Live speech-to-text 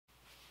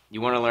You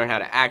want to learn how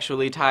to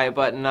actually tie a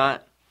button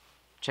knot?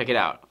 Check it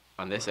out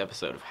on this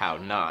episode of How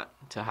Not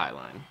to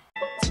Highline.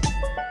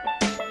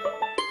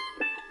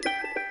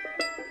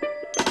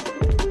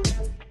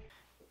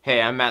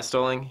 Hey, I'm Matt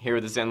Stolling, here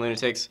with the Zen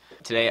Lunatics.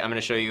 Today I'm going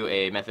to show you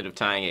a method of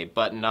tying a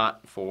button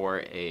knot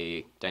for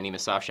a Dyneema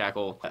soft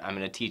shackle. I'm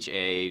going to teach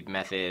a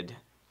method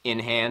in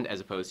hand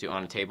as opposed to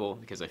on a table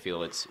because I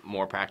feel it's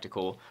more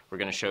practical. We're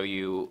going to show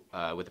you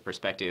with a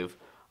perspective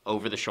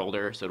over the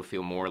shoulder so it'll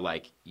feel more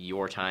like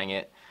you're tying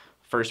it.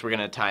 First we're going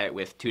to tie it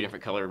with two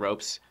different colored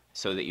ropes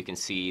so that you can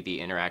see the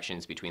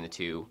interactions between the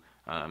two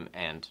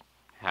and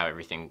how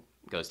everything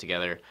goes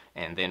together.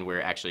 And then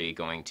we're actually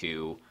going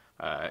to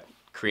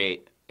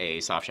create a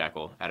soft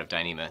shackle out of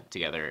Dyneema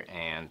together,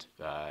 and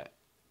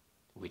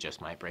we just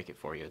might break it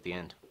for you at the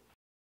end.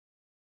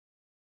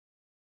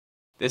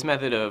 This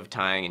method of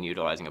tying and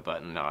utilizing a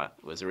button knot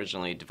was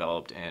originally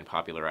developed and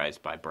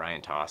popularized by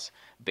Brian Toss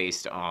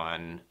based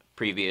on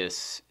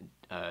previous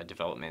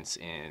developments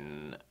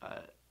in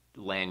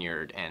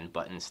lanyard and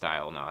button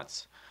style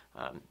knots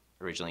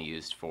originally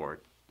used for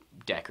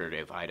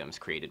decorative items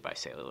created by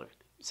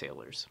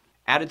sailors.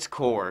 At its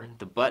core,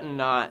 the button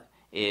knot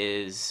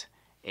is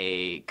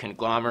a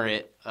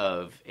conglomerate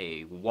of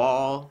a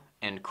wall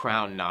and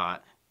crown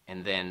knot,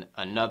 and then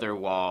another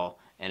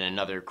wall and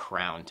another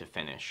crown to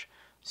finish.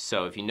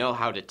 So if you know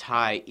how to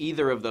tie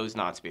either of those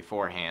knots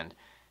beforehand,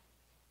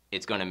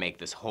 it's going to make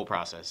this whole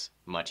process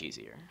much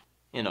easier.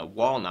 In a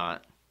wall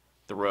knot,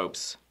 the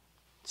ropes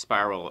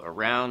spiral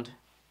around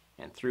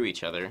and through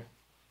each other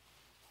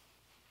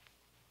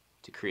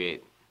to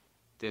create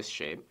this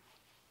shape.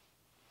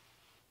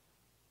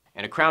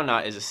 And a crown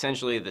knot is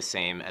essentially the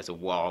same as a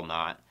wall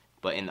knot,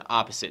 but in the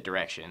opposite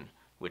direction,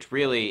 which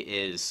really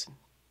is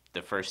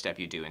the first step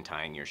you do in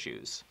tying your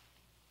shoes.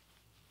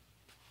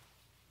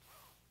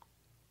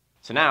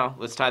 So now,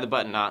 let's tie the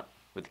button knot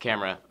with the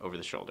camera over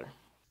the shoulder.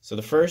 So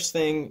the first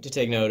thing to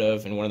take note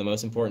of, and one of the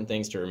most important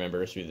things to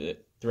remember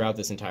throughout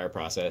this entire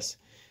process,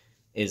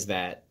 is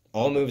that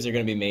all moves are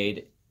going to be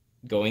made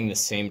going the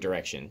same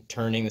direction,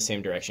 turning the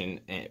same direction,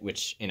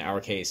 which in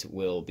our case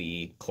will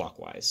be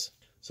clockwise.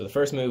 So the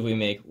first move we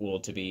make will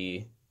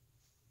be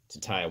to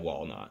tie a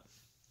wall knot.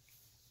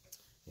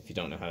 If you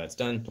don't know how that's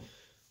done,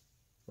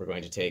 we're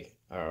going to take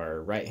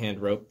our right hand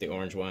rope, the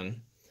orange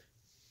one,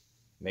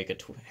 make a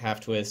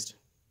half twist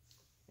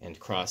and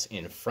cross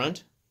in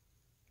front,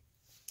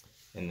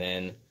 and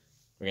then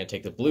we're going to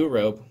take the blue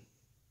rope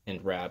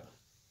and wrap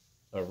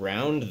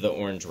around the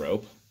orange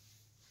rope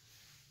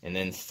and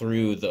then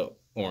through the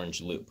orange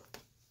loop.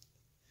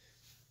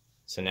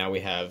 So now we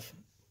have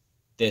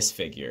this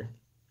figure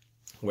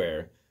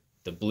where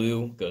the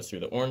blue goes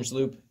through the orange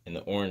loop and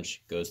the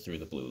orange goes through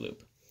the blue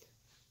loop.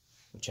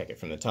 Check it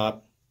from the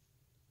top,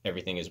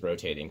 everything is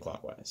rotating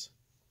clockwise.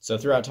 So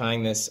throughout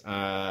tying this,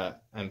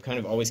 I'm kind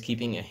of always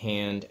keeping a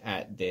hand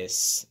at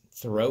this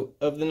throat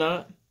of the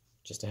knot,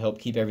 just to help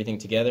keep everything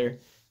together.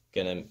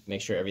 Gonna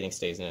make sure everything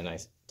stays in a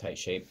nice tight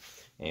shape.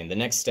 And the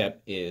next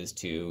step is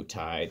to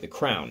tie the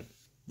crown.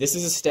 This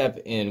is a step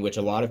in which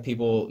a lot of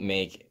people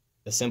make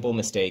a simple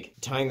mistake,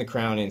 tying the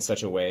crown in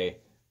such a way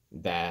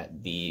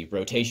that the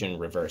rotation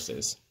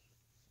reverses.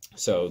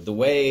 So the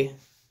way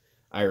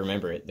I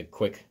remember it, the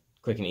quick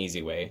and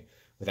easy way,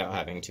 without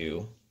having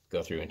to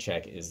go through and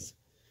check, is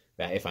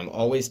that if I'm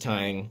always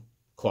tying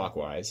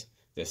clockwise,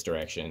 this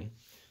direction,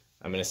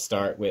 I'm going to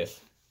start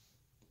with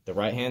the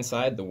right hand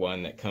side, the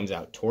one that comes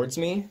out towards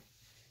me,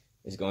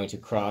 is going to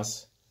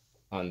cross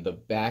on the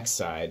back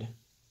side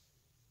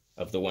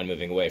of the one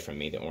moving away from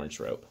me, the orange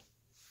rope.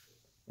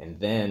 And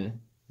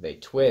then they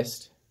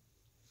twist,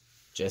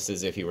 just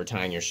as if you were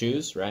tying your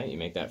shoes, right? You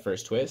make that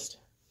first twist.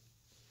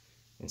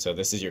 And so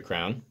this is your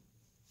crown.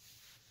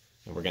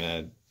 And we're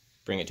going to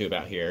bring it to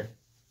about here,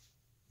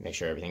 make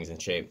sure everything's in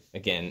shape.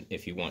 Again,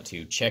 if you want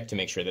to check to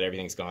make sure that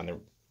everything's gone the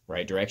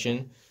right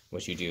direction,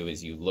 what you do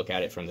is you look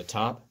at it from the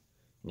top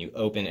and you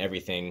open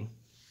everything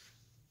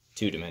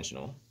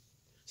two-dimensional.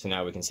 So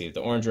now we can see that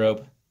the orange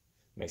rope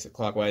makes a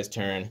clockwise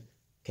turn,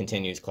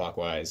 continues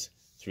clockwise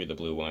through the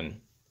blue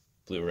one,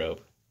 blue rope,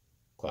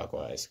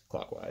 clockwise,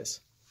 clockwise.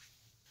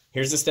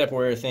 Here's the step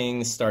where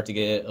things start to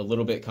get a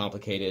little bit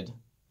complicated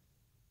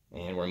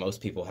and where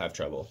most people have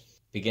trouble.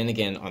 Begin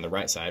again on the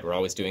right side. We're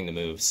always doing the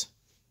moves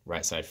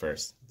right side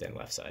first, then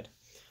left side.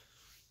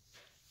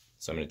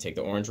 So I'm going to take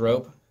the orange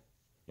rope,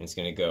 and it's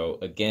going to go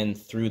again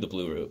through the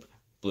blue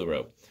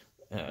rope.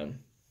 What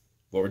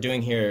we're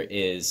doing here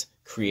is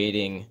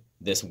creating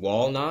this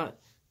wall knot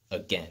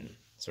again.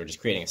 So we're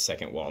just creating a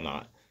second wall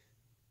knot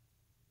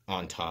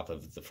on top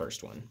of the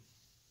first one.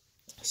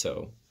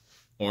 So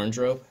orange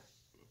rope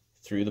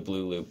through the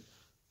blue loop.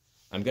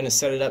 I'm going to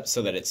set it up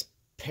so that it's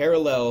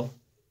parallel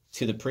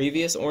to the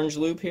previous orange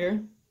loop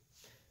here,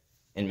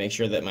 and make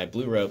sure that my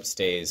blue rope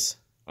stays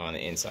on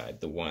the inside,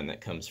 the one that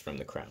comes from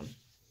the crown.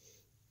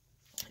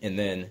 And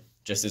then,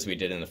 just as we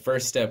did in the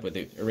first step with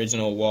the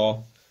original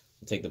wall,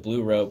 we'll take the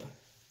blue rope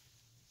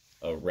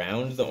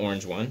around the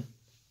orange one,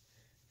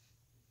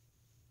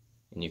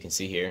 and you can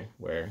see here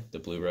where the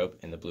blue rope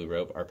and the blue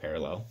rope are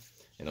parallel,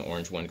 and the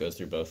orange one goes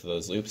through both of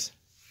those loops.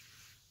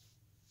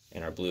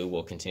 and our blue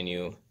will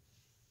continue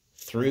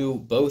through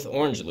both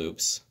orange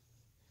loops,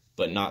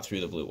 but not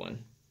through the blue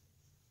one.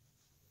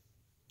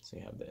 So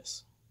you have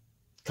this.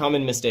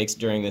 Common mistakes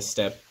during this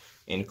step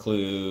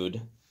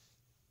include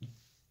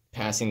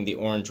passing the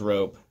orange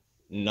rope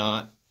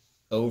not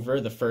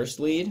over the first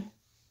lead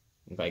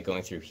by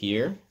going through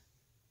here.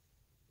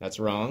 That's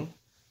wrong.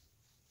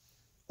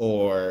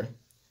 Or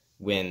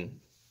when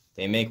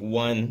they make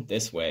one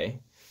this way,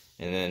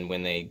 and then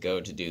when they go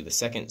to do the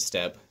second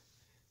step,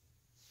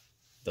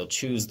 they'll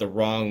choose the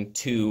wrong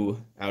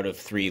 2 out of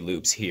 3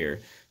 loops here.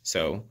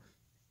 So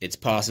it's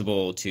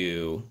possible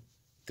to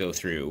go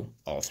through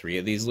all 3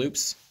 of these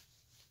loops,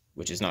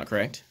 which is not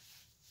correct,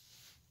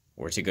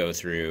 or to go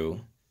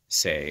through,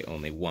 say,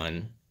 only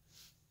 1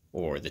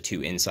 or the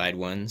 2 inside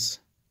ones.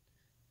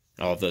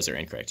 All of those are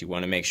incorrect. You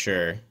want to make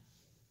sure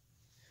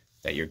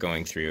that you're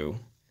going through,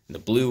 the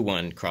blue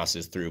one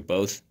crosses through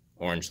both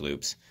orange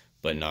loops,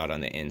 but not on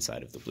the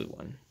inside of the blue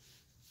one.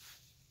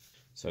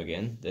 So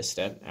again, this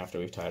step, after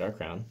we've tied our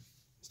crown,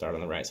 start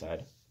on the right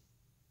side,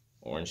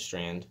 orange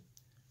strand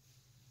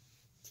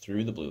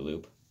through the blue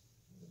loop,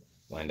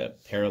 lined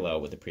up parallel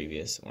with the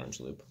previous orange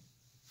loop.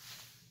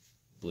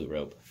 Blue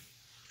rope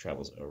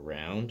travels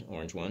around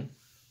orange one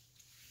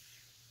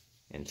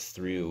and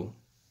through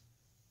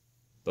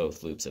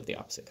both loops of the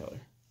opposite color.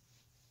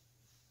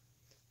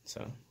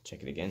 So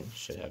check it again,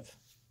 should have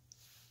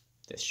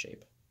this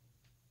shape.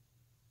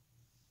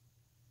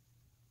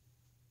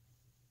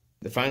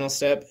 The final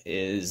step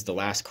is the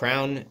last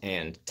crown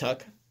and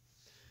tuck.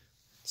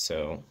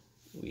 So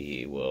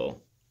we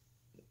will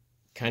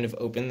kind of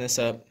open this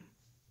up,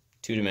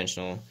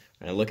 two-dimensional. I'm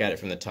going to look at it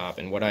from the top,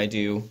 and what I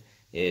do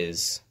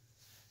is,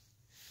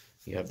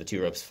 you have the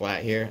 2 ropes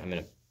flat here, I'm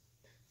going to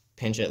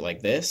pinch it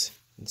like this,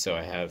 and so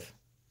I have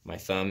my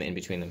thumb in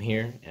between them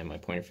here and my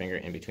pointer finger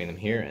in between them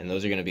here, and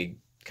those are going to be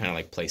kind of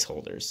like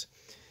placeholders.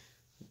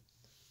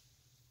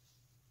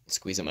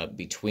 Squeeze them up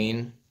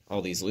between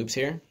all these loops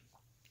here,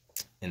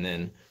 and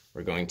then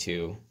we're going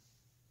to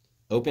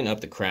open up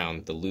the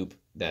crown, the loop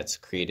that's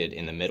created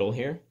in the middle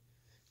here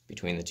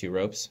between the 2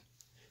 ropes.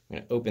 I'm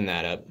going to open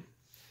that up,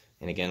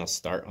 and again I'll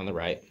start on the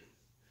right.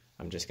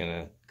 I'm just going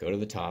to go to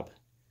the top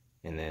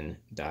and then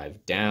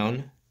dive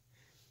down,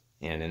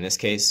 and in this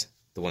case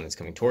the one that's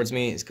coming towards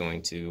me is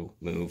going to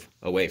move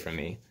away from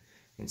me,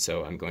 and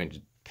so I'm going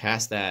to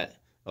pass that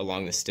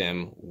along the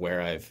stem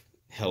where I've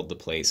held the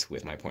place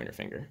with my pointer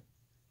finger,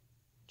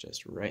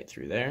 just right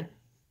through there.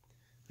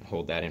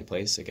 Hold that in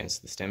place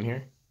against the stem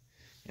here,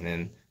 and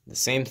then the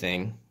same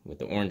thing with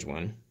the orange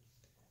one,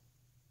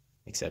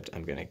 except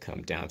I'm going to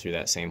come down through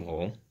that same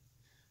hole,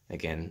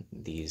 again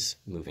these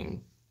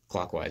moving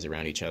clockwise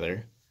around each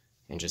other,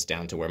 and just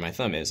down to where my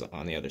thumb is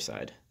on the other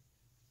side.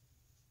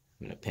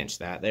 I'm going to pinch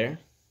that there,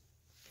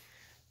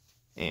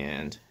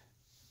 and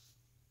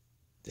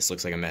this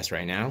looks like a mess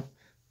right now,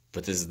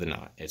 but this is the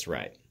knot, it's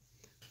right.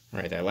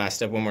 Alright, that last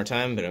step one more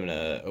time, but I'm going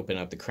to open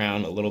up the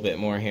crown a little bit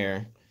more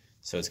here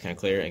so it's kind of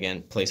clear.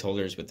 Again,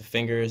 placeholders with the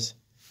fingers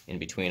in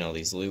between all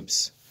these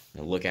loops.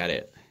 Now look at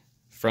it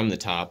from the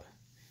top.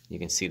 You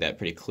can see that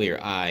pretty clear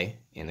eye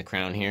in the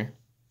crown here.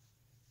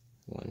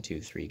 1,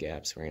 2, 3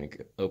 gaps. We're going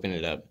to open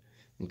it up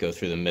and go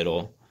through the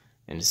middle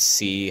and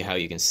see how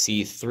you can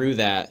see through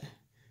that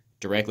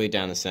directly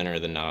down the center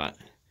of the knot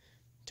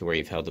to where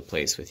you've held the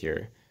place with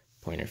your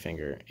pointer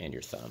finger and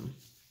your thumb.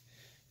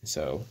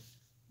 So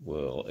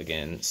we'll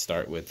again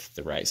start with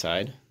the right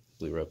side,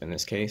 blue rope in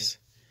this case.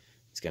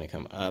 It's going to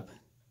come up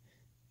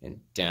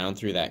and down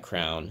through that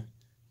crown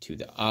to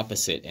the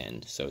opposite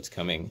end. So it's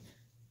coming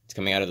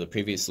out of the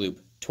previous loop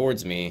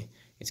towards me.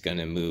 It's going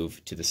to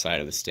move to the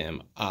side of the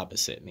stem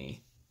opposite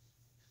me.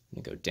 I'm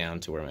going to go down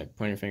to where my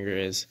pointer finger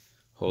is,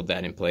 hold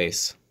that in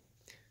place,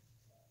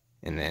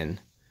 and then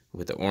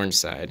with the orange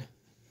side,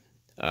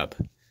 up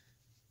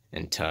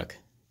and tuck.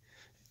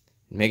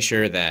 Make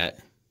sure that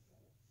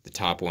the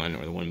top one,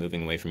 or the one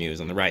moving away from you,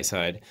 is on the right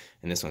side,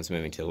 and this one's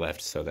moving to the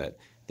left so that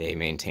they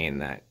maintain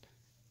that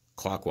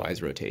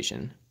clockwise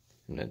rotation.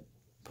 I'm going to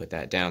put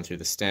that down through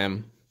the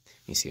stem.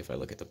 You see, if I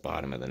look at the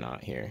bottom of the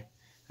knot here,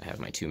 I have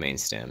my 2 main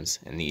stems,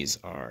 and these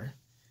are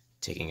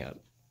taking up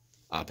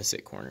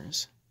opposite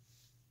corners.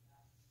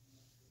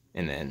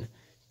 And then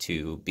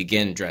to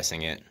begin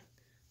dressing it,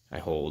 I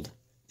hold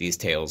these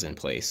tails in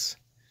place,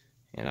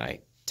 and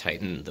I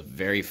tighten the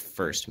very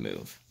first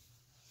move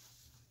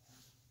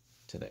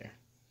to there.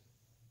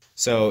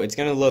 So it's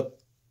going to look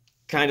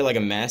kind of like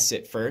a mess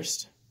at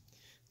first.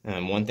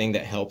 One thing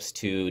that helps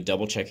to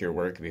double check your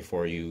work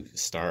before you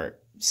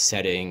start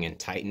setting and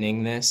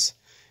tightening this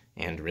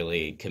and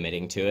really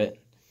committing to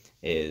it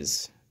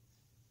is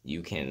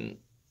you can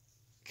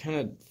kind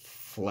of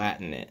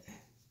flatten it,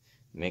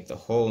 make the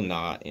whole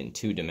knot in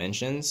 2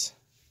 dimensions.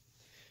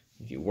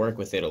 If you work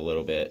with it a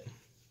little bit,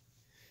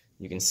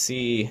 you can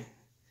see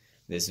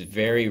this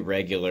very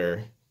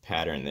regular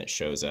pattern that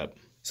shows up.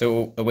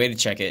 So a way to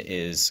check it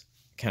is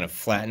kind of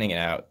flattening it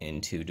out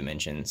in 2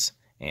 dimensions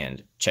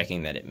and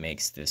checking that it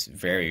makes this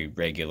very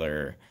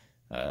regular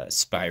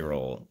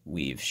spiral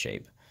weave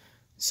shape.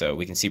 So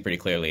we can see pretty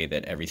clearly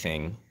that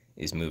everything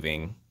is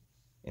moving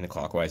in the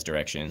clockwise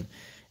direction,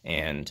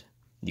 and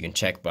you can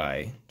check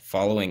by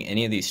following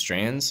any of these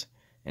strands,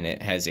 and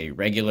it has a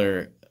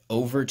regular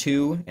over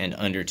 2 and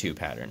under 2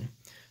 pattern.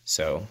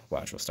 So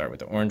watch, we'll start with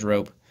the orange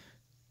rope,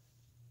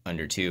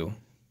 under 2,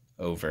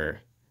 over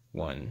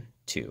 1,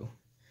 2,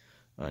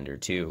 under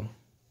 2,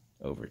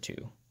 over 2,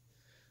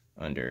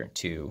 under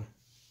 2,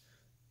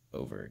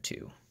 over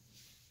 2.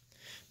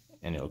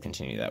 And it'll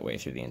continue that way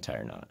through the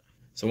entire knot.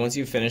 So once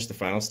you've finished the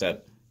final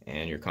step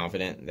and you're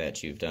confident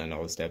that you've done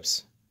all the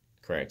steps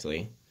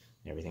correctly,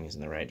 everything is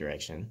in the right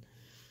direction,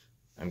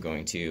 I'm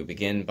going to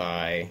begin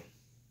by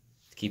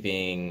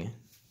keeping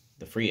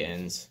the free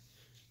ends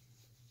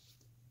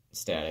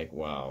static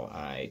while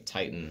I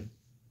tighten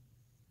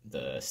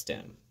the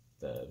stem,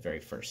 the very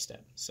first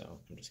step. So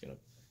I'm just going to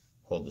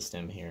hold the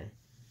stem here,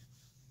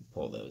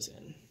 pull those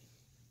in.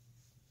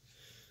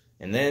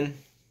 And then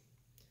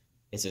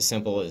it's as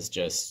simple as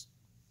just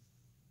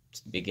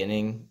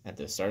beginning at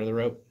the start of the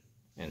rope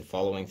and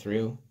following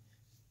through,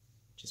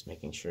 just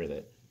making sure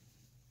that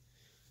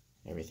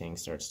everything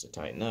starts to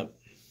tighten up.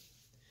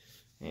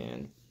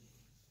 And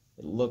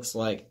it looks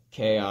like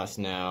chaos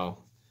now,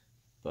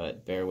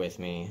 but bear with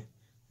me.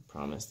 I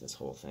promise this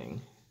whole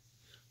thing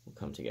will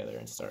come together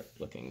and start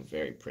looking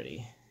very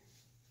pretty.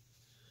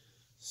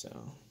 So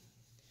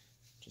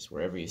just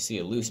wherever you see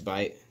a loose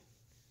bite,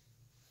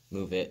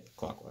 move it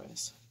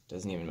clockwise.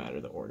 Doesn't even matter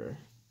the order.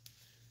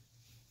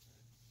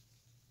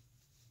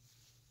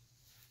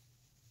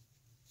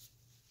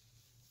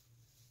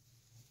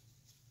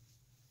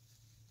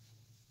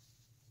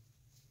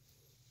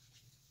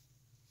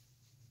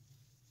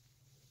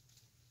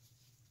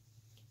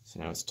 So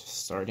now it's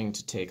starting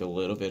to take a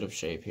little bit of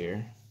shape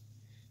here.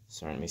 It's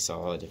starting to be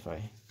solid. If I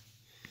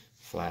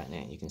flatten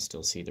it, you can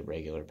still see the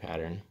regular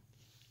pattern.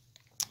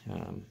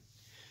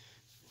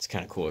 It's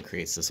kind of cool. It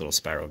creates this little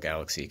spiral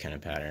galaxy kind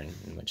of pattern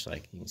in which,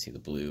 like, you can see the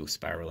blue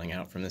spiraling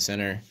out from the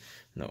center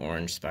and the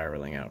orange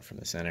spiraling out from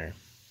the center.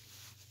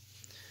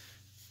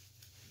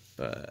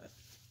 But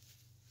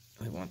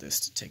we want this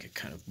to take a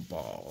kind of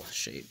ball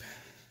shape.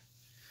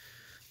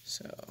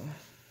 So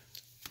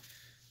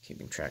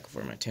keeping track of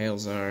where my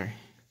tails are.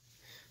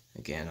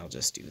 Again, I'll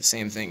just do the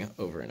same thing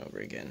over and over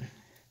again.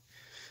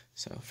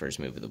 So first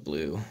move of the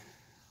blue,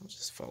 I'll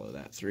just follow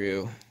that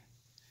through.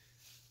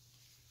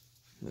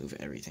 Move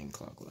everything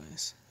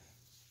clockwise.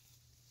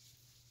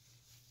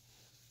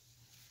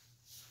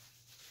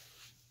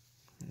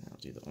 And I'll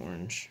do the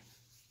orange.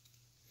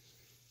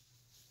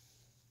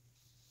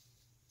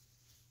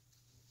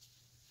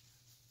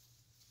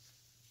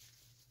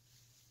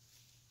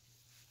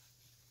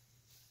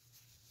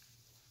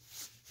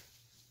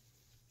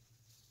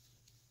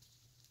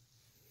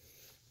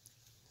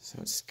 So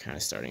it's kind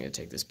of starting to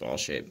take this ball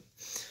shape.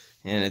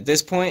 And at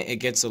this point, it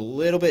gets a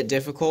little bit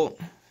difficult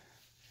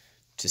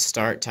to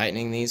start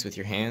tightening these with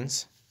your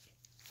hands.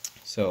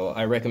 So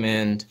I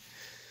recommend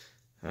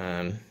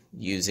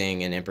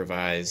using an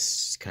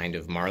improvised kind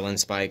of marlin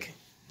spike.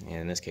 And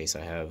in this case,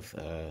 I have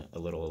a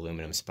little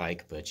aluminum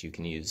spike, but you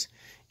can use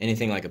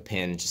anything like a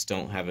pin. Just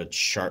don't have a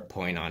sharp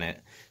point on it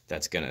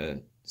that's going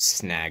to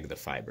snag the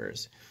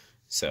fibers.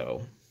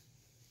 So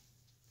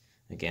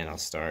again, I'll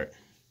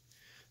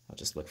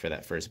just look for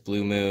that first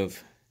blue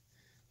move,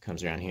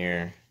 comes around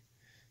here,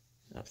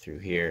 up through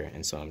here,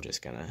 and so I'm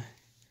just gonna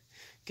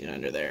get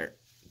under there,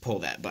 pull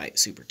that bite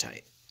super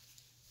tight.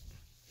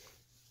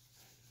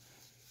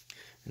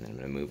 And then I'm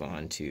gonna move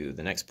on to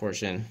the next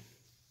portion,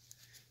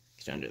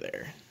 get under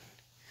there,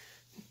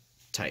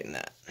 tighten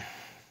that.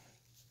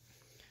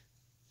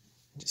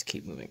 Just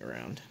keep moving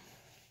around.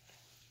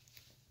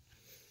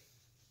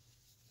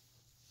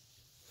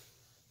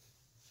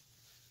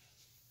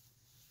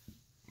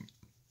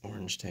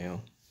 Orange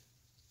tail,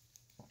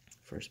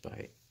 first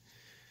bite,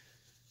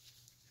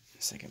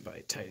 second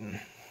bite, tighten,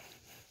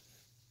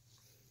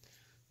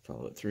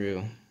 follow it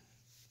through,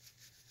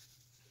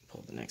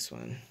 pull the next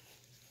one,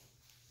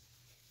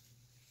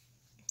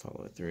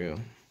 follow it through,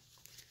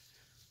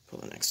 pull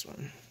the next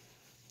one,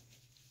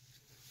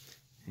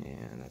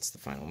 and that's the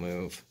final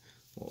move.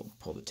 We'll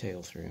pull the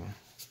tail through.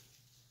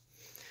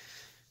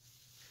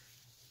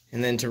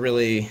 And then to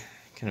really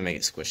kind of make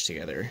it squish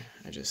together,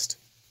 I just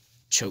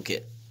choke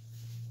it.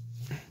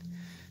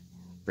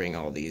 Bring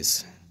all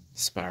these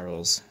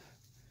spirals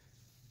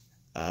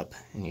up,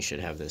 and you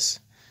should have this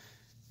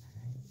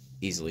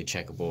easily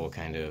checkable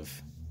kind of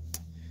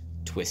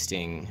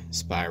twisting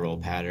spiral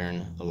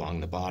pattern along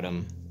the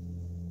bottom.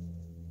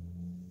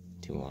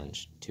 2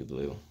 orange, 2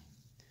 blue.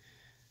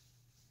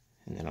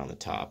 And then on the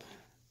top,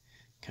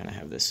 kind of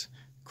have this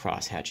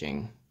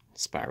cross-hatching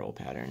spiral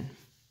pattern.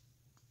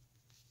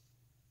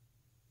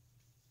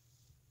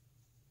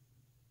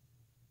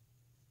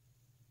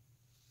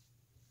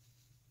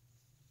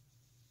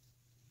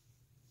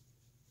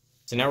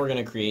 So now we're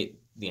going to create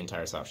the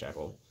entire soft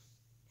shackle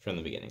from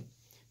the beginning.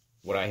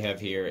 What I have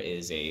here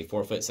is a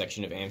 4-foot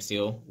section of AM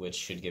steel, which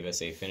should give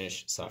us a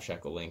finished soft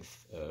shackle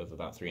length of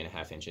about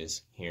 3.5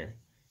 inches here.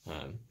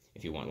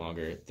 If you want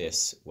longer,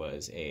 this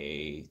was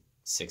a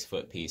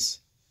 6-foot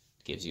piece.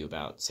 Gives you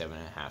about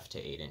 7.5 to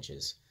 8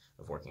 inches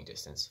of working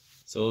distance.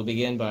 So we'll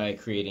begin by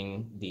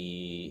creating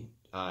the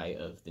eye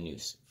of the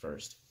noose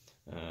first.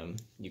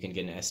 You can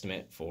get an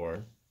estimate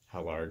for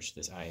how large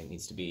this eye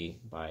needs to be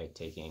by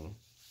taking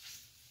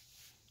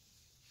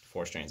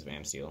 4 strands of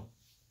am steel.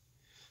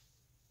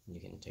 You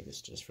can take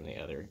this just from the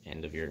other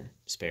end of your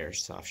spare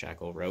soft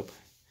shackle rope,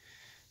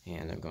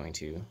 and I'm going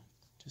to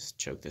just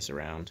choke this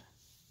around.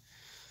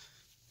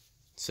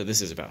 So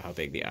this is about how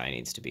big the eye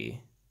needs to be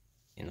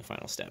in the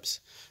final steps.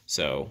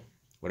 So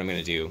what I'm going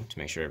to do to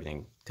make sure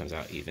everything comes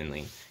out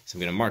evenly is I'm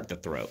going to mark the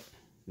throat,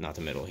 not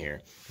the middle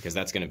here, because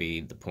that's going to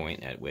be the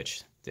point at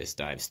which this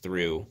dives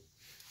through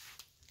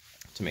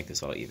to make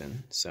this all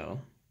even. So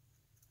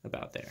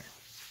about there,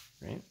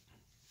 right?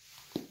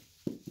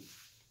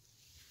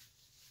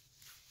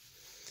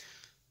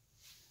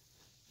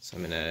 So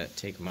I'm going to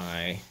take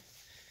my,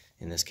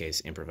 in this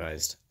case,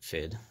 improvised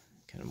fid,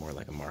 kind of more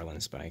like a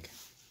marlin spike.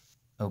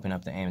 Open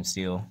up the am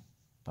steel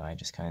by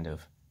just kind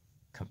of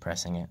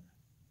compressing it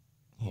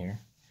here.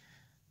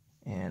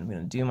 And I'm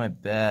going to do my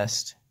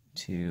best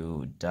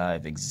to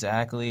dive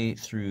exactly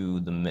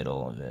through the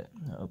middle of it.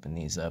 I'll open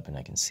these up and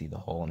I can see the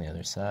hole on the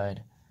other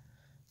side.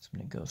 So I'm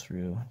going to go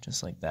through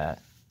just like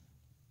that.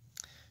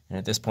 And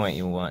at this point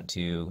you'll want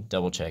to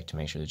double check to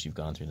make sure that you've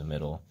gone through the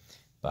middle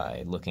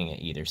by looking at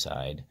either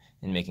side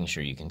and making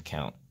sure you can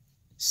count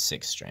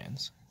 6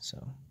 strands. So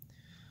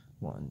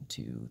 1,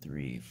 2,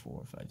 3,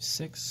 4, 5,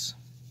 6.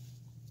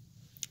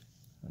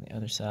 On the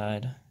other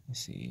side, you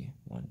see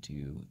 1,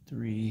 2,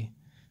 3,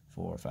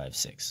 4, 5,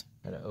 6.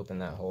 Try to open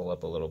that hole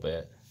up a little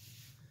bit.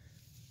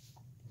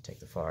 Take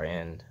the far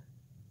end,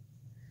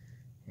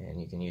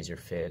 and you can use your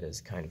fid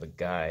as kind of a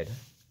guide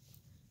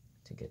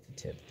to get the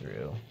tip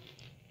through.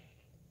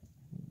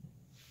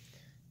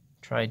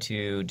 Try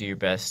to do your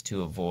best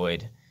to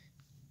avoid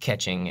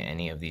catching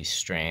any of these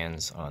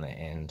strands on the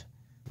end.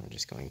 I'm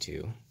just going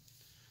to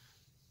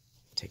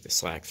take the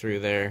slack through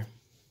there.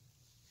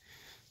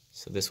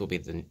 So this will be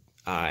the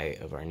eye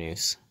of our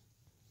noose.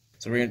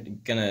 So we're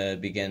gonna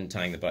begin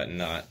tying the button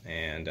knot,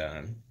 and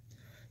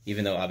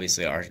even though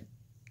obviously our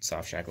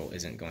soft shackle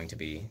isn't going to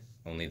be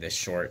only this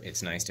short,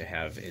 it's nice to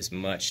have as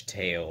much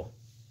tail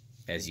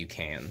as you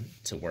can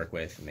to work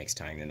with. It makes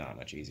tying the knot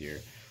much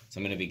easier. So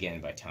I'm going to begin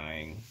by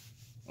tying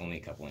only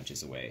a couple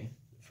inches away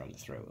from the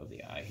throat of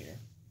the eye here.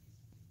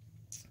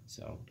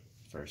 So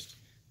first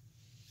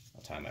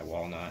I'll tie my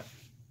wall knot,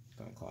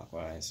 going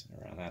clockwise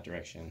around that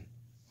direction,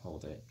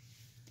 hold it,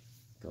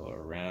 go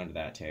around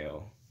that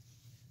tail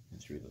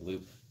and through the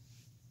loop,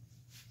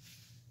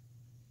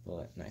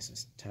 pull it nice and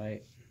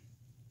tight.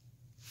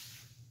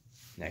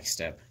 Next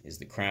step is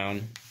the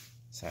crown,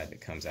 side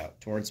that comes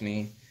out towards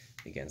me,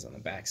 begins on the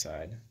back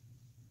side,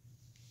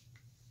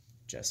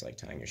 just like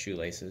tying your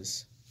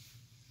shoelaces.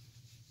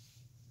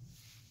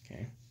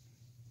 Okay.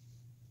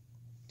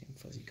 Damn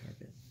fuzzy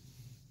carpet.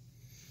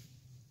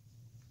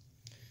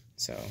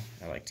 So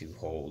I like to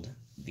hold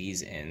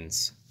these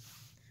ends,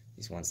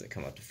 these ones that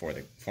come up to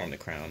form the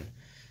crown,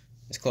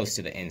 as close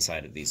to the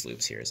inside of these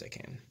loops here as I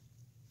can.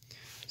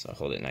 So I'll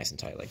hold it nice and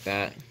tight like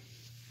that.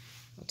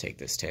 I'll take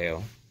this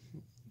tail,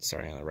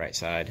 starting on the right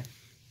side,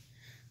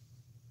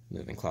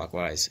 moving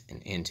clockwise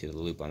and into the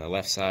loop on the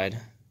left side.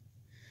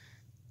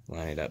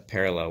 Line it up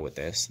parallel with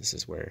this. This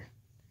is where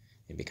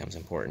it becomes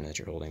important that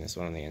you're holding this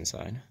one on the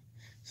inside.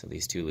 So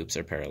these 2 loops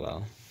are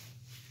parallel.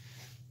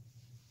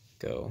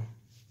 Go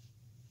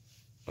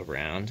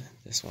around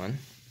this one.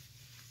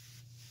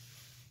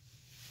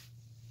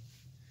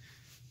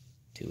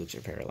 2 loops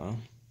are parallel.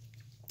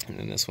 And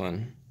then this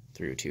one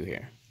through 2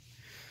 here.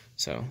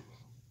 So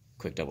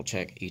quick double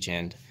check, each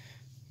end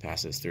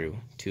passes through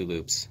 2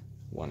 loops,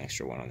 1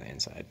 extra one on the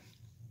inside.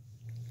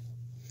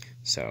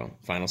 So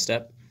final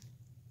step,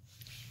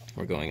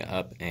 we're going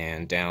up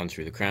and down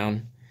through the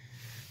crown.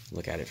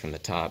 Look at it from the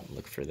top,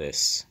 look for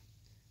this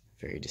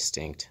very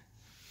distinct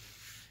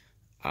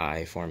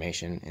eye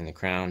formation in the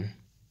crown.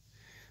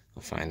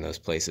 We'll find those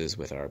places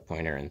with our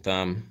pointer and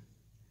thumb.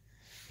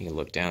 You can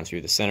look down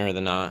through the center of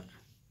the knot.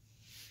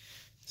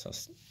 So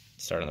I'll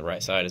start on the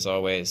right side as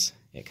always.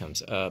 It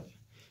comes up,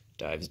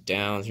 dives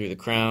down through the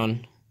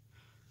crown,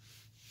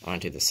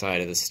 onto the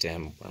side of the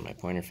stem where my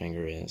pointer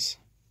finger is.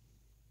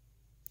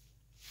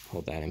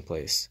 Hold that in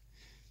place.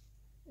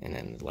 And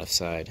then the left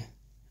side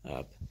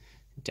up,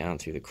 down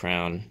through the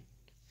crown,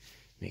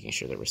 making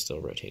sure that we're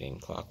still rotating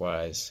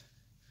clockwise.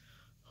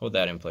 Hold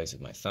that in place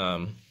with my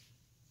thumb.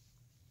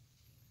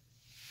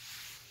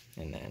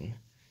 And then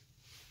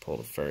pull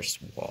the first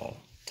wall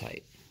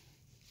tight.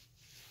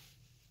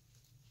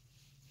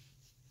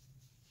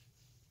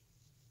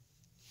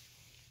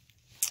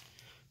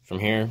 From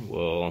here,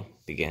 we'll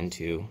begin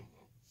to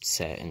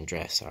set and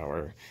dress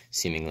our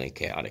seemingly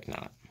chaotic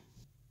knot,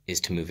 is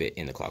to move it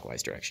in the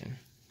clockwise direction.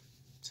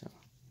 So,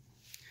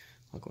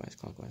 clockwise,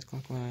 clockwise,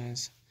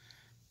 clockwise,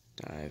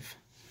 dive,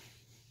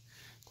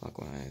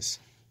 clockwise,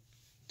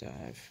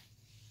 dive.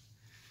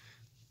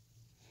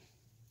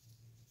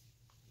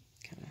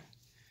 Kind of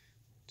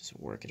just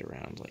work it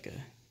around like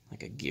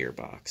a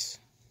gearbox.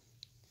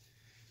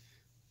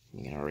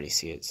 You can already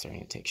see it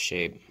starting to take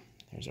shape.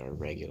 There's our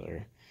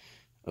regular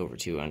over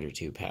 2 under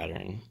 2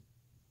 pattern.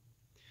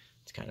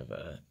 It's kind of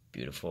a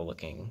beautiful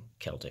looking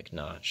Celtic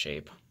knot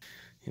shape.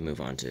 We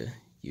move on to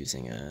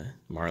using a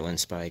marlin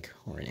spike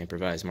or an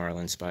improvised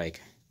marlin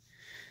spike.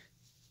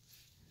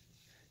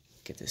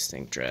 Get this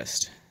thing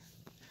dressed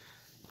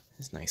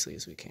as nicely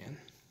as we can.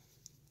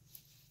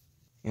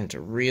 And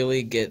to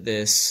really get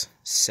this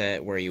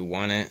set where you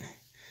want it,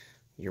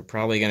 you're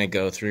probably going to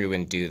go through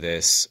and do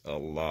this a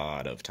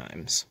lot of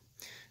times.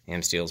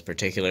 Amsteel is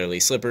particularly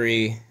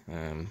slippery.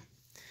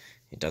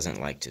 It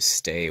doesn't like to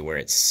stay where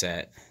it's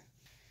set.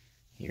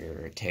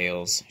 Your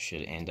tails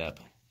should end up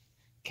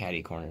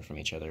catty corner from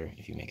each other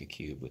if you make a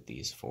cube with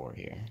these 4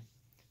 here.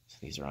 So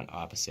these are on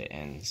opposite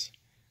ends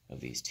of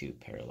these 2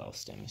 parallel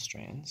stem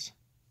strands.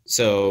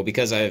 So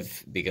because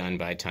I've begun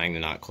by tying the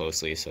knot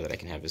closely so that I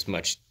can have as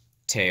much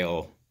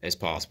tail as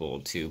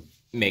possible to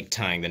make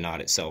tying the knot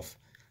itself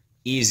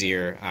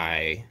easier,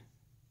 I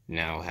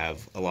now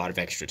have a lot of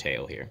extra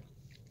tail here.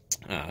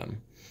 But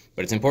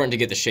it's important to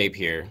get the shape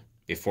here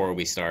before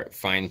we start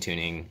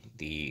fine-tuning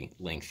the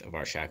length of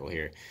our shackle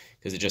here,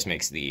 because it just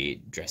makes the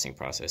dressing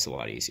process a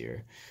lot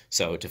easier.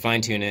 So to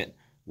fine-tune it,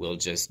 we'll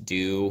just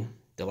do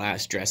the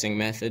last dressing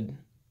method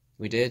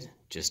we did,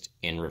 just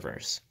in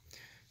reverse.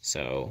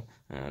 So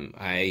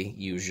I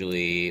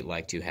usually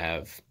like to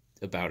have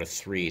about a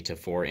 3 to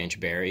 4 inch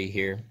berry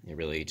here. It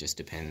really just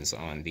depends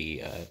on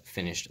the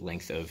finished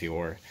length of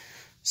your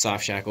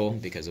soft shackle,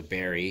 because a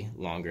berry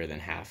longer than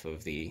half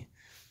of the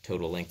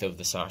total length of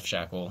the soft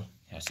shackle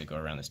has to go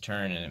around this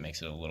turn, and it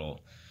makes it a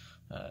little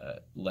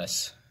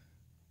less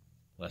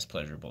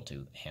pleasurable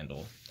to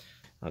handle.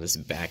 I'll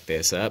just back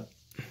this up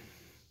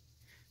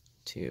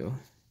to,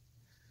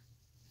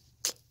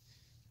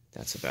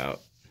 that's about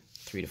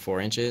 3 to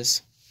 4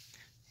 inches,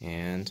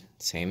 and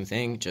same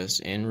thing, just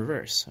in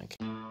reverse. Okay.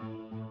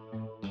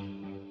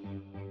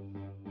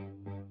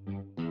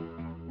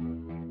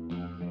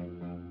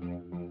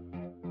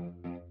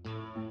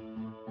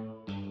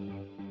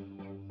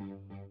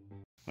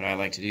 What I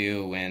like to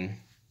do when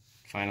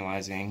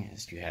finalizing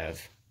is to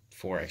have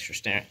 4 extra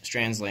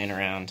strands laying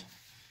around,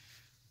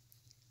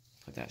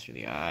 put that through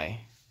the eye,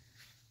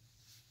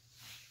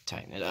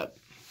 tighten it up,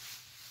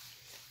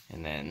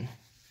 and then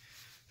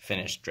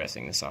finish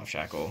dressing the soft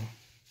shackle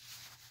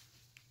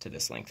to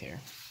this length here.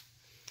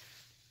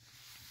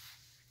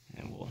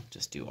 And we'll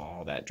just do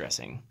all that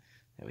dressing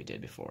that we did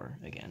before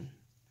again.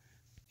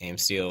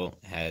 Amsteel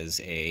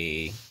has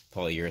a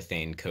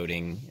polyurethane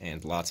coating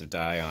and lots of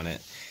dye on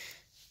it.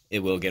 It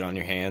will get on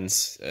your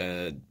hands.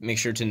 Make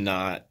sure to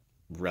not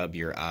rub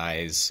your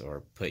eyes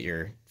or put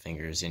your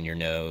fingers in your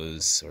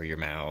nose or your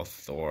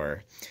mouth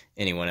or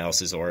anyone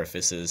else's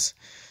orifices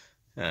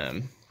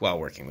while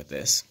working with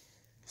this.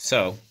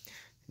 So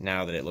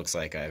now that it looks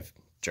like I've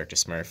jerked a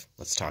smurf,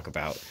 let's talk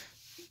about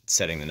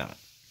setting the knot.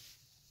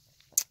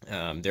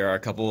 There are a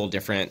couple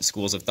different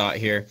schools of thought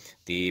here.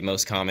 The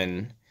most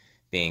common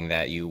being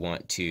that you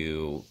want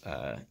to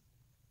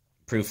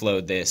proof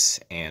load this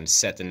and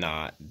set the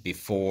knot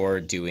before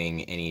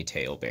doing any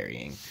tail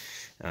burying.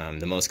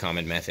 The most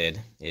common method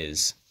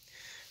is,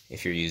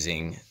 if you're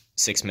using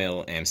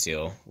 6mm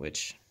Amsteel,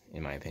 which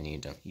in my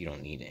opinion you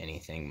don't need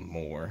anything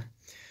more,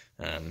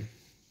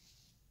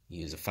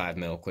 use a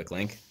 5mm quick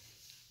link.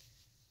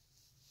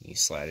 You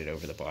slide it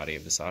over the body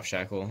of the soft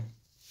shackle,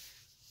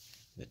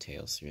 the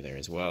tail's through there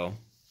as well,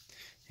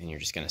 and you're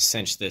just going to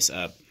cinch this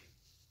up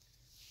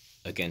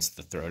against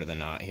the throat of the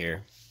knot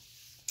here,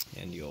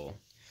 and you'll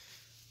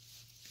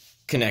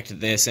connect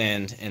this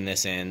end and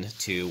this end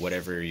to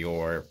whatever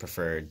your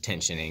preferred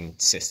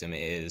tensioning system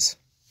is,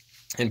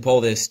 and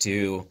pull this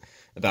to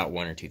about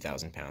 1,000 or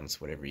 2,000 pounds,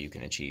 whatever you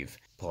can achieve.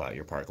 Pull out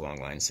your Park long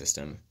line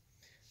system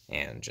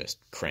and just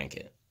crank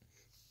it.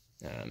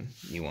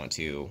 You want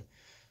to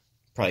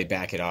probably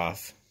back it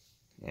off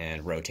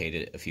and rotate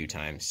it a few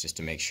times just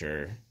to make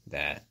sure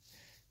that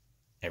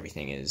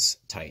everything is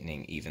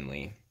tightening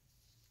evenly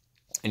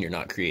and you're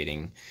not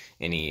creating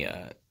any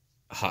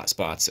hot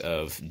spots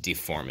of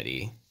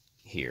deformity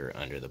here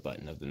under the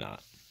button of the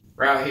knot.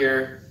 We're out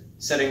here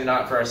setting the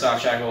knot for our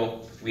soft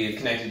shackle. We've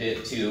connected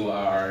it to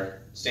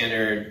our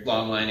standard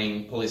long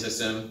lining pulley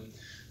system.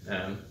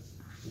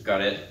 We've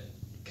got it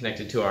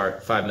connected to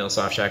our 5mm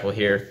soft shackle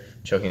here,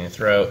 choking the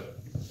throat.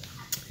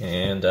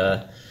 And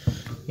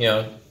you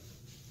know,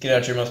 get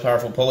out your most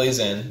powerful pulleys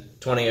and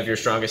 20 of your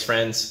strongest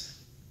friends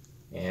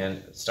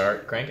and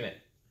start cranking it.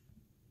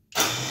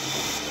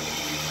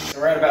 So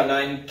we're at about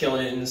 9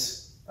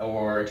 kilonewtons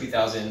or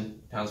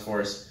 2,000 pounds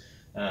force.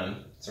 So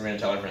we're going to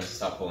tell our friends to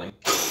stop pulling.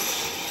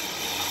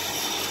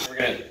 We're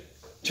going to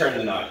turn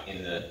the knot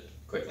into the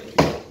quick link.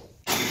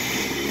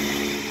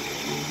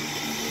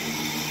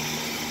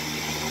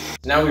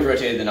 So now we've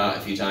rotated the knot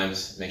a few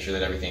times, make sure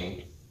that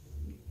everything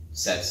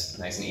sets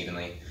nice and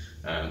evenly.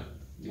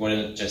 You want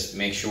to just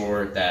make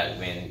sure that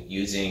when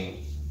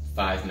using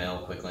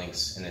 5mm quick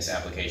links in this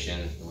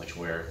application, in which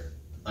we're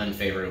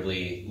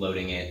unfavorably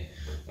loading it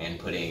and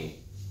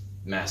putting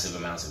massive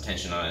amounts of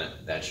tension on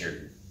it, that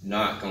you're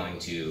not going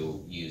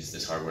to use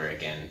this hardware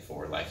again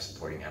for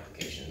life-supporting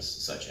applications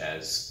such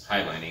as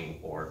highlining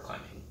or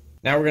climbing.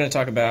 Now we're going to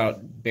talk about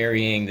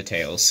burying the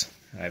tails.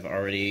 I've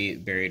already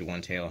buried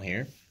one tail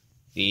here.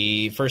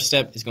 The first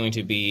step is going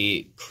to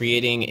be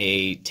creating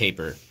a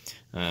taper.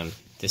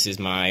 This is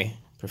my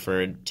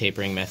preferred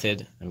tapering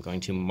method. I'm going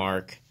to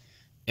mark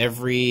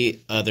every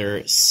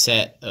other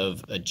set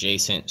of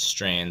adjacent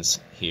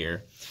strands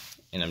here,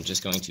 and I'm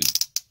just going to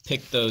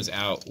pick those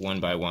out one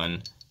by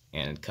one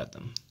and cut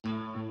them.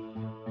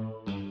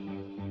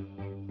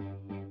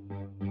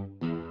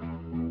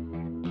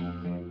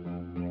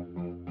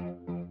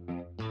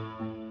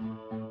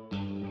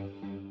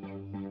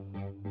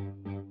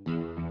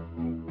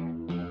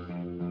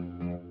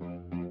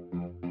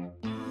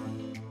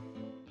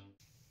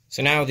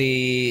 So now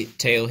the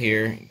tail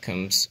here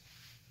comes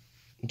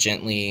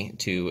gently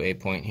to a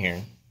point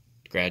here,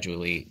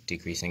 gradually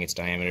decreasing its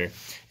diameter.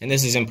 And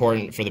this is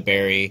important for the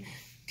berry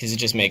because it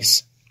just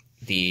makes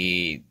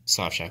the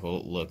soft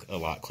shackle look a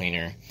lot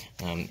cleaner.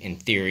 In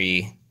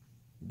theory,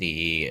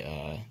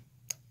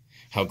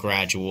 how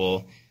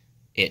gradual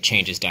it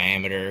changes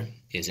diameter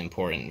is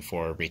important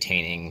for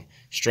retaining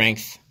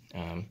strength,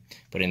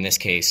 but in this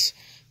case,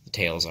 the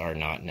tails are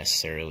not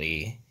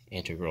necessarily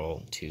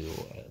integral to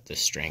the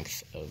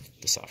strength of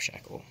the soft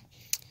shackle.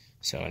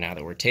 So now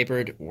that we're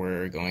tapered,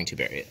 we're going to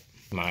bury it.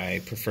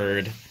 My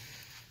preferred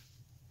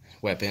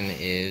weapon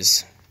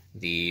is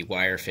the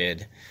wire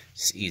fid.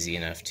 It's easy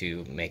enough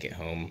to make it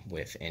home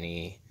with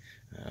any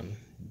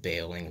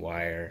baling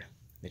wire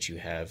that you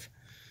have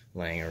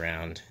laying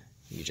around.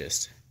 You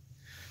just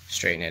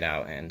straighten it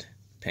out and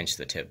pinch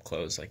the tip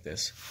closed like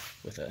this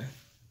with a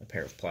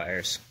pair of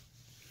pliers.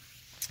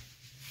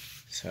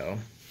 So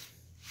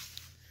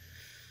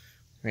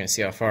we're going to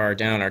see how far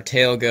down our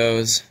tail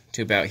goes,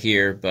 to about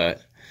here,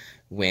 but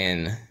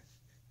when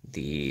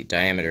the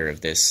diameter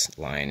of this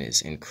line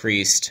is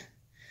increased,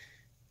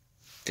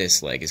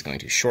 this leg is going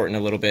to shorten a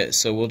little bit,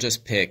 so we'll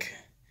just pick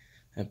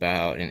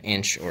about an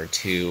inch or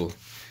two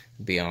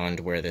beyond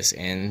where this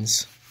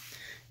ends,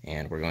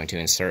 and we're going to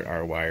insert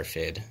our wire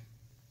fid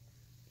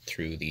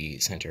through the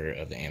center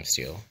of the am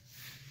steel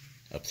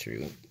up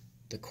through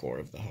the core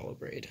of the hollow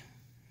braid.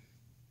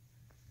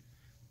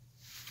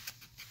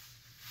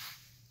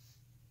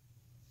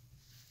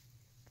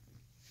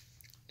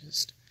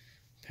 Just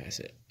pass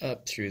it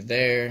up through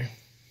there,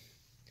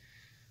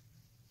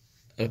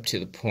 up to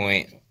the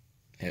point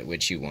at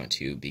which you want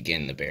to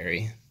begin the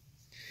berry,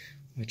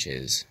 which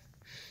is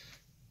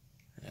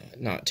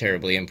not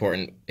terribly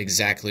important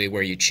exactly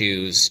where you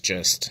choose,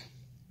 just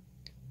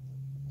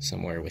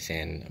somewhere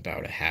within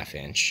about a ½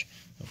 inch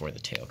of where the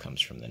tail comes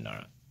from the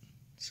knot.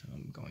 So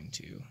I'm going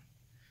to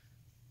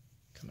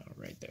come out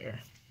right there.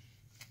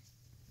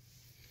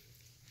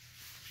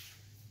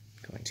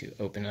 I'm going to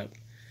open up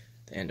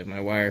the end of my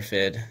wire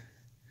fid,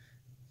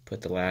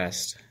 put the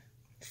last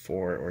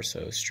 4 or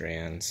so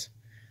strands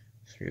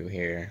through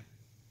here,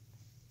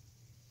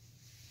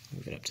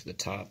 move it up to the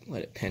top,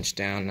 let it pinch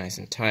down nice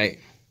and tight,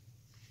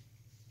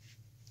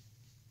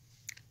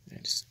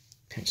 and just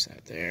pinch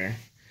that there,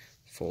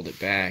 fold it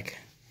back,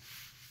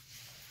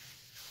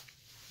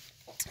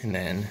 and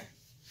then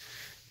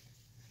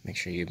make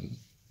sure you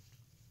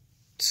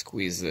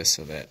squeeze this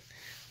so that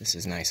this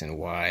is nice and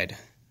wide.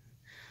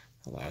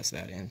 Allows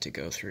that end to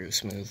go through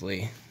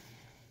smoothly.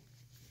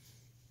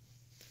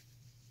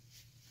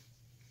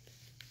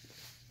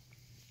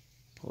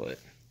 Pull it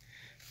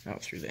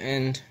out through the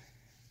end.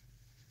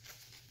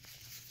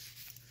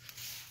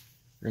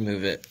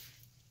 Remove it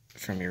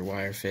from your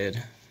wire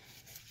fid.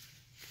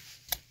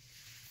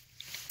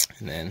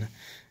 And then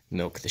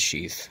milk the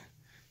sheath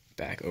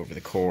back over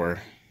the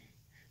core,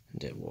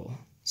 and it will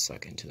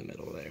suck into the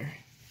middle there.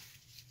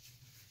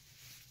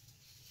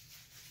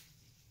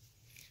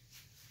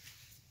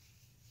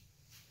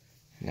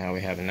 Now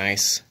we have a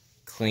nice,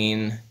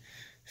 clean,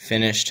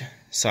 finished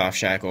soft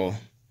shackle,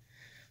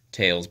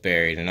 tails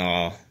buried and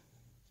all.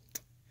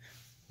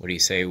 What do you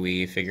say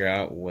we figure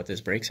out what this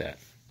breaks at?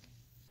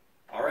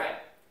 All right,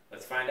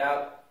 let's find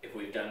out if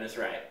we've done this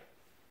right.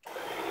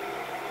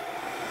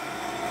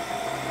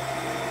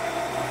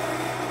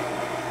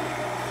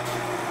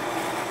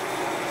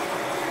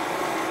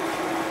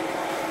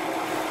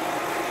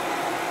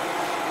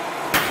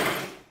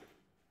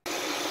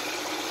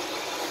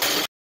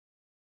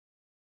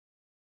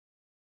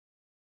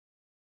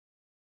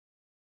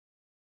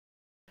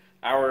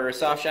 Our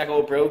soft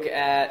shackle broke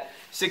at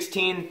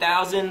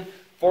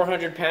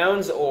 16,400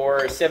 pounds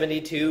or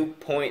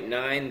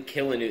 72.9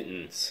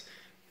 kilonewtons.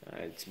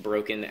 It's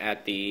broken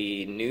at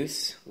the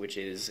noose, which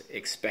is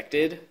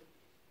expected,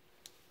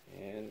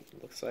 and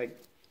it looks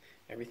like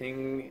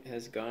everything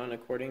has gone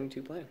according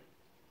to plan.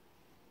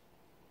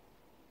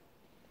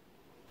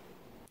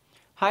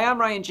 Hi, I'm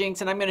Ryan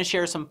Jinks, and I'm going to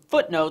share some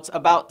footnotes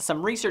about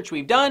some research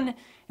we've done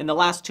in the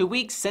last 2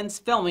 weeks since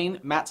filming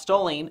Matt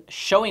Stolling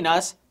showing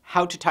us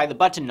how to tie the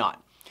button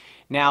knot.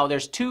 Now,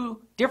 there's 2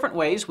 different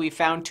ways we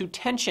found to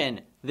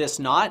tension this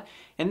knot,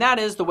 and that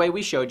is the way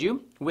we showed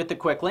you with the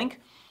quick link.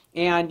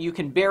 And you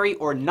can bury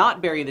or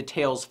not bury the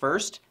tails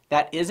first.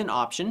 That is an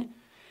option.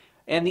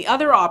 And the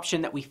other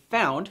option that we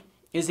found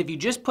is if you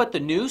just put the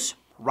noose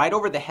right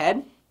over the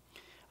head,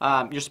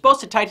 You're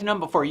supposed to tighten them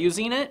before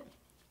using it,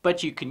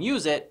 but you can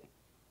use it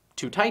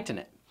to tighten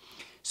it.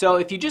 So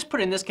if you just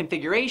put in this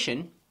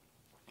configuration,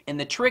 and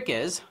the trick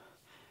is,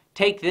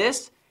 take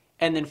this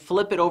and then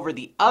flip it over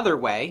the other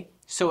way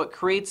so it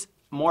creates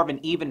more of an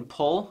even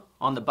pull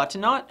on the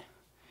button knot.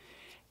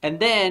 And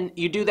then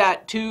you do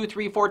that 2,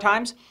 3, 4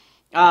 times,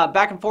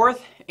 back and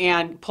forth,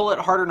 and pull it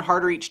harder and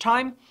harder each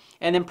time.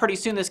 And then pretty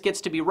soon this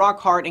gets to be rock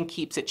hard and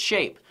keeps its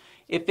shape.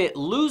 If it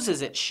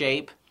loses its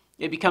shape,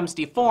 it becomes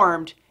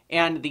deformed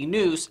and the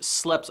noose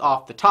slips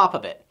off the top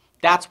of it.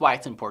 That's why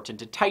it's important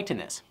to tighten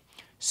this.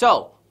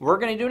 So we're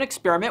going to do an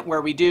experiment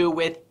where we do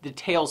with the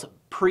tails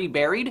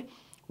pre-buried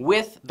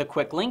with the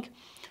quick link.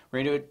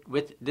 We're going to do it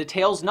with the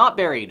tails not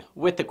buried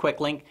with the quick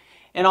link,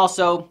 and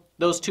also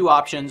those two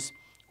options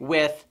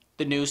with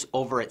the noose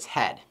over its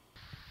head.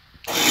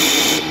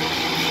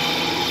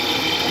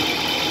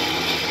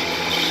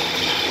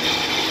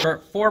 For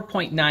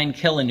 4.9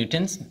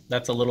 kilonewtons,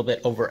 that's a little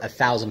bit over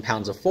 1,000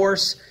 pounds of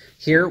force.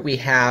 Here we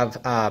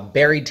have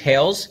buried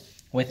tails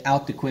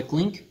without the quick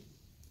link,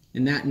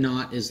 and that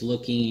knot is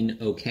looking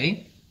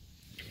okay.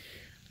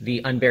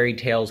 The unburied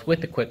tails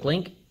with the quick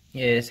link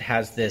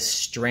has this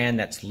strand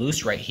that's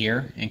loose right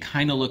here and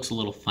kind of looks a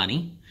little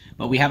funny,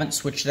 but we haven't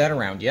switched that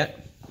around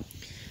yet.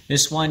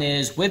 This one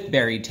is with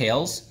buried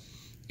tails,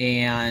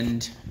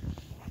 and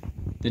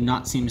the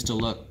knot seems to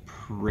look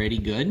pretty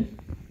good.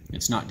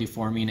 It's not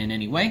deforming in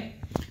any way.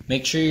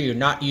 Make sure you're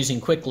not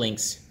using quick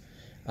links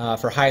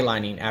for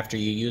highlining after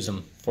you use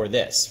them for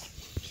this.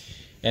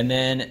 And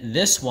then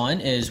this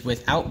one is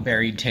without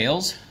buried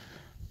tails,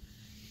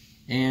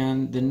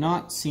 and the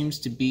knot seems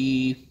to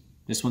be,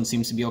 this one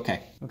seems to be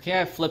okay. Okay,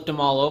 I've flipped them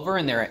all over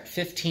and they're at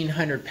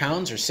 1,500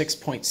 pounds or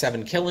 6.7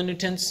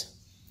 kilonewtons.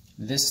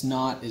 This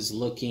knot is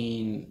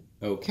looking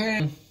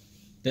okay.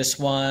 This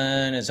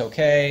one is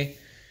okay.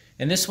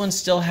 And this one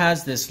still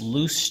has this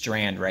loose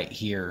strand right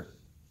here.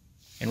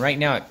 And right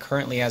now it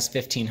currently has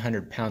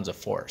 1,500 pounds of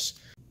force.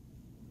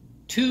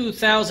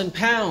 2,000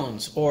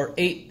 pounds or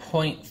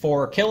 8.4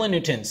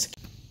 kilonewtons.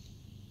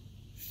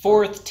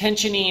 Fourth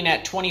tensioning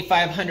at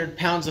 2,500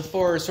 pounds of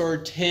force or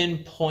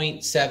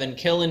 10.7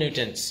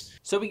 kilonewtons.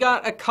 So we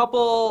got a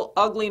couple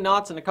ugly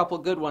knots and a couple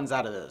good ones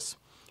out of this.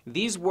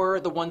 These were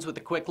the ones with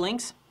the quick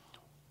links,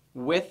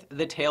 with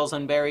the tails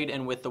unburied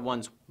and with the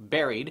ones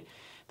buried.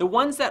 The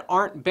ones that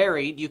aren't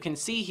buried, you can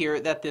see here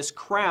that this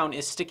crown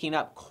is sticking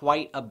up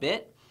quite a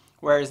bit,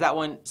 whereas that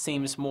one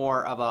seems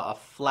more of a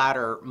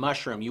flatter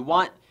mushroom. You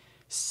want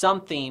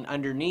something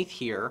underneath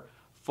here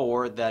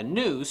for the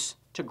noose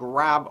to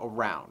grab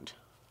around.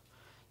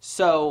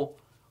 So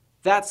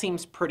that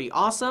seems pretty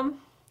awesome.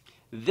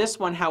 This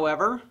one,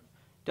 however,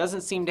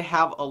 doesn't seem to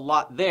have a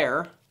lot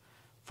there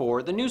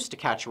for the noose to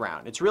catch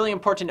around. It's really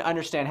important to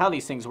understand how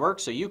these things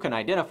work so you can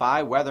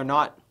identify whether or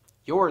not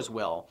yours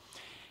will.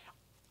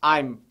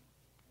 I'm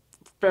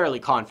fairly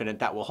confident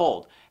that will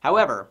hold.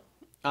 However,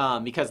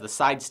 because the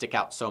sides stick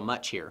out so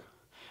much here,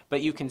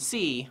 but you can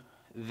see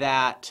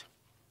that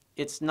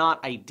it's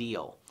not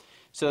ideal.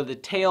 So the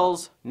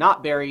tails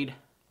not buried,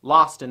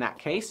 lost in that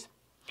case.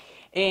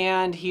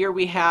 And here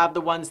we have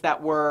the ones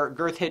that were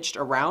girth hitched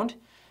around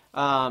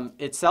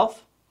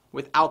itself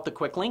without the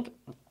quick link.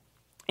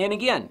 And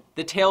again,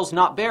 the tails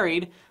not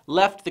buried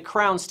left the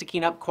crown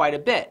sticking up quite a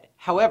bit.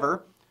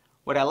 However,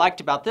 what I liked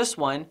about this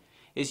one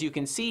is you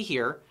can see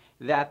here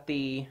that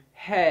the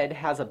head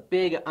has a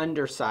big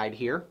underside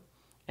here,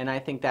 and I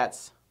think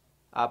that's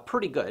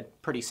pretty good,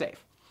 pretty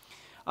safe.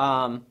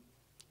 And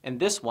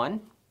this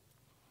one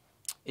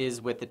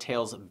is with the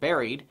tails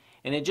buried,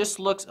 and it just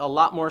looks a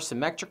lot more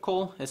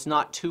symmetrical. It's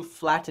not too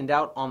flattened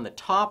out on the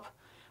top.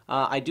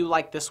 I do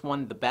like this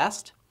one the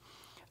best.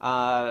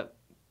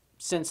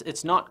 Since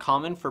it's not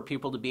common for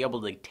people to be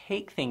able to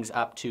take things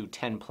up to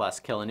 10 plus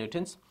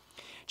kilonewtons.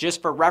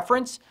 Just for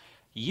reference,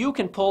 you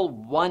can pull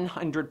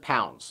 100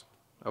 pounds,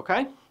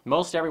 okay?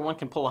 Most everyone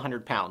can pull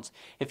 100 pounds.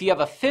 If you have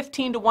a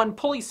 15-to-1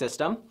 pulley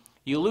system,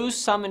 you lose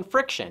some in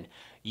friction.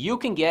 You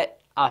can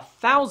get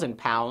 1,000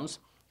 pounds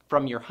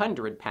from your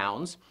 100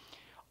 pounds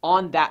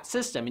on that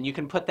system, and you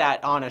can put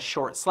that on a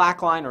short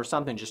slack line or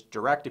something just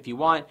direct if you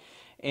want,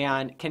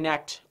 and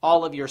connect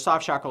all of your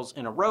soft shackles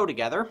in a row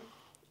together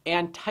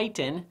and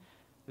tighten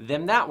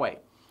them that way.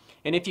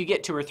 And if you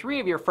get 2 or 3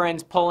 of your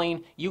friends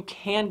pulling, you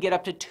can get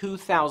up to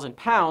 2,000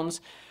 pounds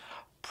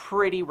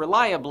pretty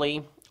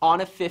reliably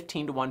on a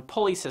 15-to-1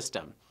 pulley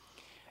system.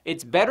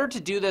 It's better to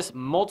do this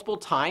multiple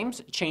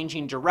times,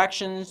 changing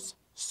directions,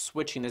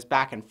 switching this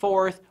back and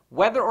forth.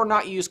 Whether or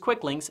not you use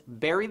quick links,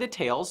 bury the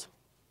tails,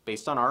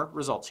 based on our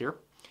results here,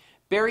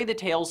 bury the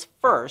tails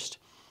first,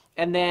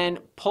 and then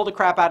pull the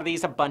crap out of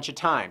these a bunch of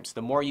times.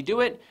 The more you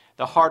do it,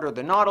 the harder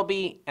the knot will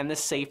be, and the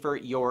safer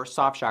your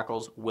soft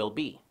shackles will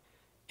be.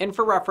 And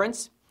for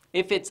reference,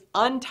 if it's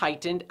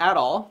untightened at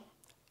all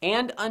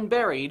and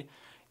unburied,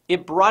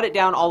 it brought it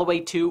down all the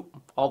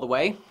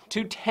way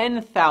to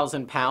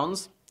 10,000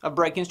 pounds of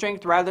breaking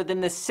strength rather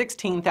than the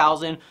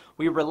 16,000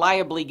 we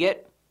reliably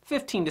get,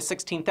 15 to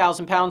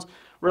 16,000 pounds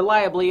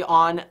reliably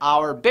on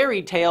our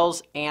buried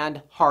tails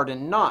and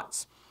hardened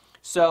knots.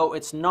 So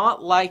it's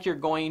not like you're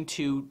going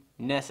to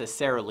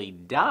necessarily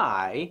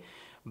die,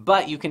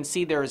 but you can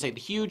see there is a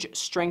huge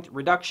strength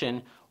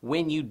reduction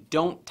when you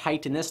don't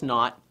tighten this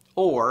knot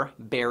or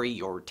bury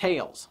your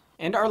tails.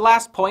 And our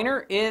last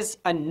pointer is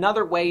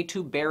another way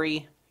to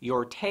bury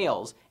your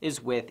tails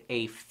is with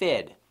a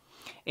fid.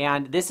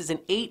 And this is an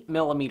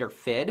 8mm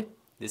fid.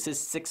 This is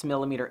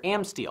 6mm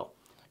am steel.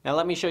 Now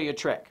let me show you a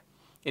trick.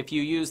 If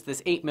you use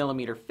this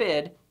 8mm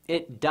fid,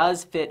 it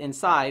does fit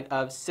inside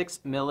of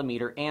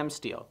 6mm am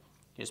steel.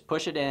 Just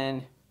push it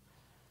in,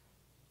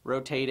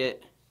 rotate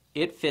it,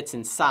 it fits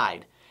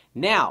inside.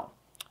 Now,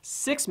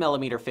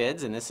 6mm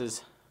fids, and this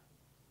is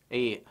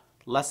a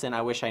lesson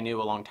I wish I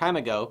knew a long time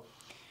ago,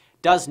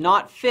 does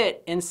not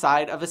fit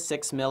inside of a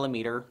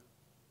 6mm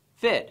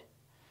fid.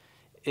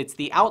 It's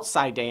the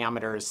outside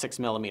diameter is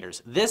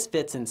 6mm. This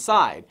fits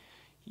inside.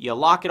 You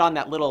lock it on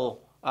that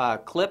little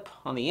clip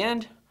on the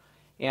end,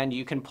 and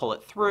you can pull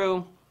it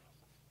through,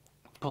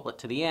 pull it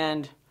to the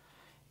end,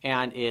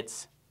 and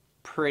it's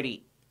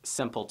pretty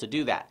simple to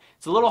do that.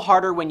 It's a little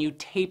harder when you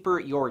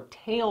taper your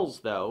tails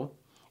though,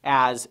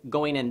 as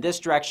going in this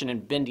direction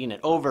and bending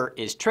it over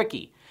is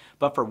tricky.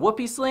 But for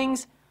whoopee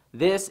slings,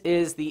 this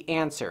is the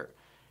answer.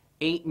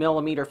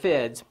 8mm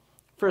fids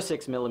for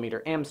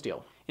 6mm am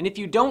steel. And if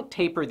you don't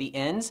taper the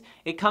ends,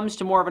 it comes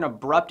to more of an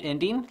abrupt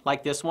ending,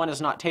 like this one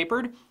is not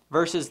tapered,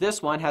 versus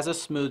this one has a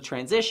smooth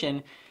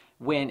transition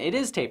when it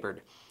is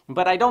tapered.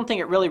 But I don't think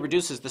it really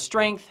reduces the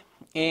strength,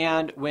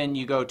 and when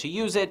you go to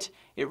use it,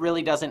 it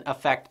really doesn't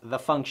affect the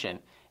function.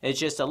 It's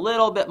just a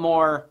little bit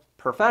more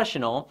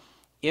professional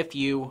if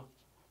you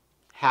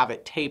have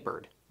it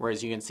tapered,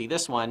 whereas you can see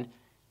this one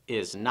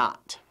is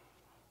not.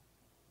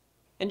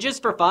 And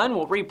just for fun,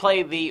 we'll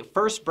replay the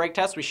first brake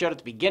test we showed at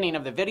the beginning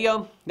of the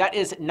video. That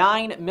is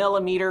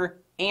 9mm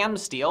am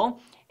steel,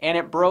 and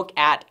it broke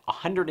at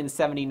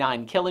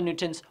 179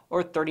 kilonewtons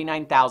or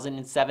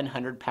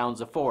 39,700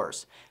 pounds of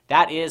force.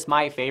 That is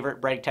my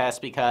favorite brake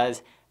test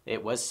because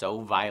it was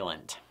so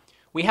violent.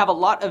 We have a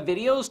lot of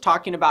videos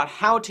talking about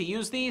how to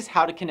use these,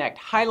 how to connect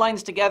high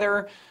lines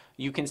together.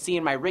 You can see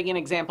in my rigging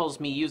examples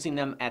me using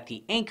them at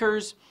the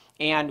anchors,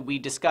 and we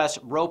discuss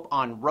rope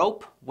on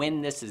rope,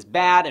 when this is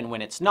bad and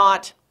when it's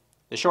not.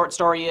 The short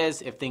story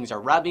is, if things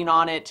are rubbing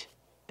on it,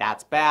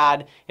 that's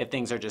bad. If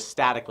things are just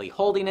statically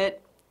holding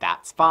it,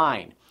 that's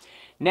fine.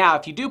 Now,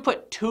 if you do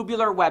put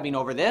tubular webbing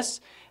over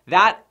this,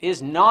 that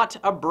is not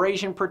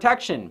abrasion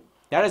protection.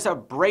 That is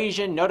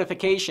abrasion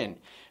notification,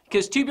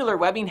 because tubular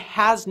webbing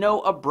has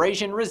no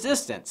abrasion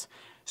resistance.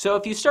 So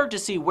if you start to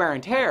see wear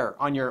and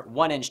tear on your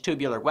 1-inch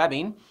tubular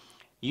webbing,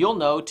 you'll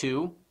know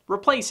to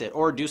replace it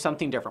or do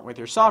something different with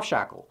your soft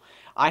shackle.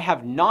 I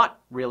have not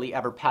really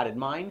ever padded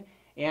mine,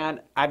 and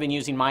I've been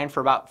using mine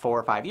for about 4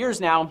 or 5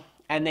 years now,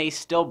 and they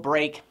still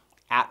break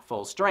at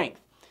full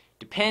strength.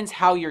 Depends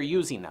how you're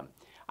using them.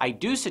 I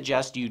do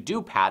suggest you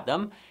do pad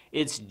them.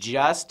 It's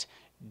just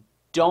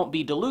don't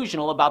be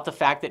delusional about the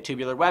fact that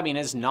tubular webbing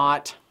is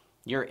not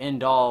your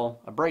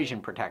end-all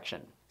abrasion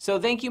protection. So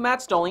thank you, Matt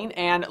Stolling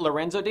and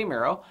Lorenzo De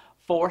Miro,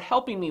 for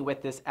helping me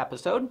with this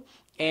episode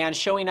and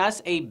showing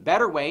us a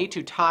better way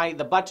to tie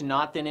the button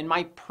knot than in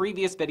my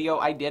previous video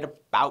I did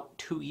about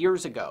 2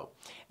 years ago.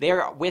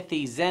 They're with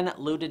the Zen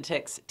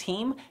Lunatics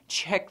team.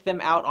 Check them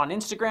out on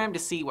Instagram to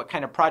see what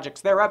kind of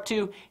projects they're up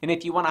to, and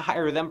if you want to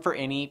hire them for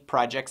any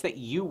projects that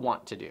you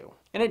want to do.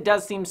 And it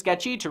does seem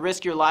sketchy to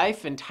risk your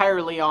life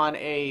entirely on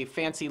a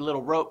fancy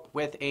little rope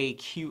with a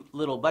cute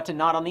little button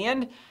knot on the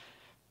end,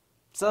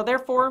 so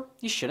therefore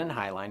you shouldn't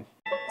highline.